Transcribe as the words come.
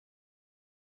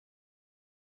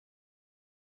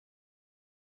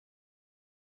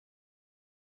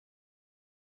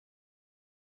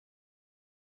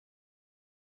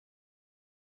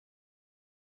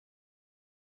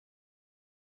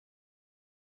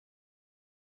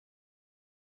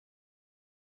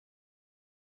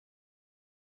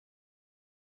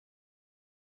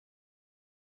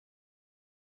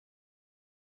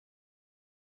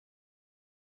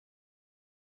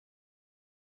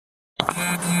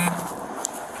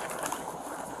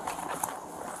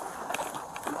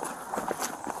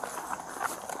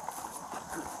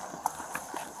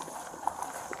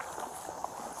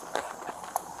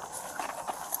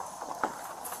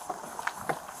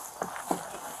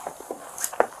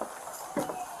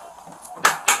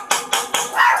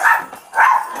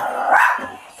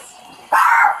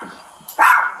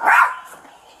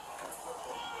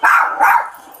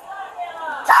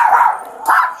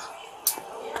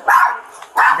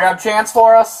grab Chance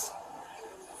for us?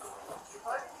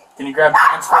 Can you grab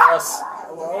Chance for us?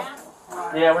 Hello?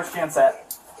 Yeah, where's Chance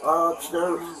at?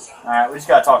 Upstairs. Alright, we just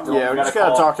gotta talk to him. Yeah, we just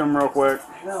gotta talk to him real quick.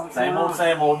 Same old,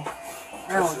 same old.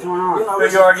 Hey, what's going on? Who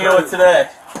you arguing with today?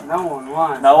 No one,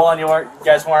 why? No one? You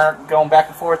guys weren't going back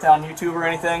and forth on YouTube or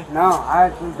anything? No, I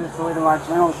actually just deleted my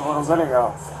channel a little bit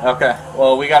ago. Okay.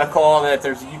 Well, we got a call that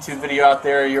there's a YouTube video out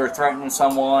there. You were threatening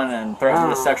someone and threatening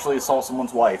to sexually assault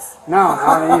someone's wife. No,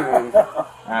 not even.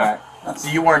 Alright. So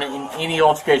you weren't in any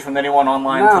altercation with anyone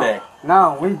online today?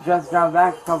 No, we just got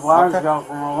back a couple hours ago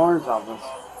from our lawyer's office.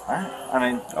 Alright. I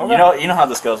mean, you know how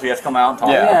this goes. We have to come out and talk.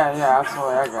 Yeah,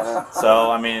 absolutely, I get it. So,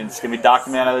 I mean, it's going to be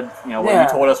documented, you know, what you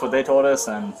told us, what they told us,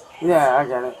 and... Yeah, I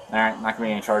get it. Alright, not going to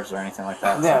be any charges or anything like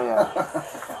that. Yeah,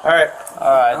 Alright.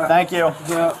 Alright, thank you.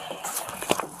 Yeah.